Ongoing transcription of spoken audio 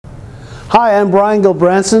Hi, I'm Brian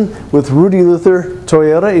Gilbranson with Rudy Luther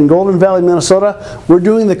Toyota in Golden Valley, Minnesota. We're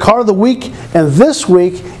doing the car of the week, and this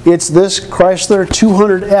week it's this Chrysler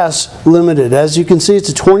 200S Limited. As you can see, it's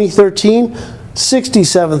a 2013,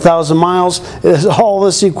 67,000 miles. It has all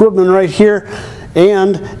this equipment right here,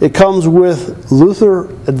 and it comes with Luther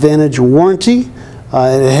Advantage warranty.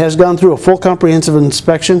 And it has gone through a full comprehensive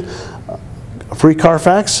inspection, free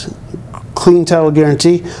CarFax, clean title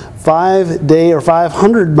guarantee, 5-day or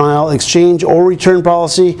 500-mile exchange or return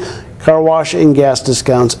policy, car wash and gas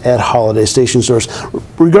discounts at holiday station stores.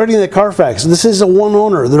 Regarding the CarFax, this is a one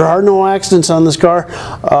owner. There are no accidents on this car,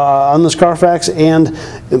 on this CarFax, and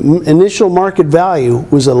initial market value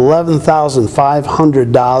was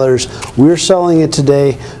 $11,500. We're selling it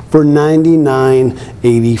today for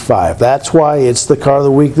 $99.85. That's why it's the car of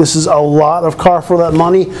the week. This is a lot of car for that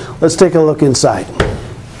money. Let's take a look inside.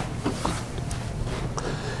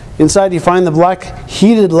 Inside you find the black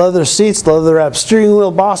heated leather seats, leather wrapped steering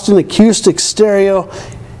wheel, Boston acoustic stereo,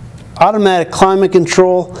 automatic climate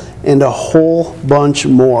control, and a whole bunch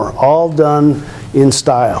more, all done in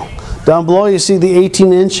style. Down below you see the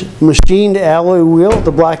 18-inch machined alloy wheel with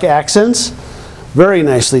the black accents. Very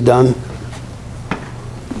nicely done.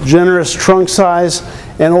 Generous trunk size,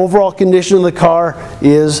 and overall condition of the car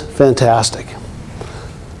is fantastic.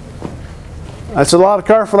 That's a lot of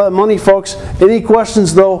car for that money, folks. Any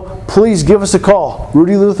questions, though, please give us a call.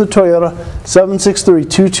 Rudy Luther Toyota,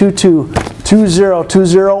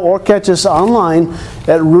 763-222-2020, or catch us online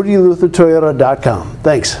at rudyluthertoyota.com.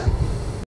 Thanks.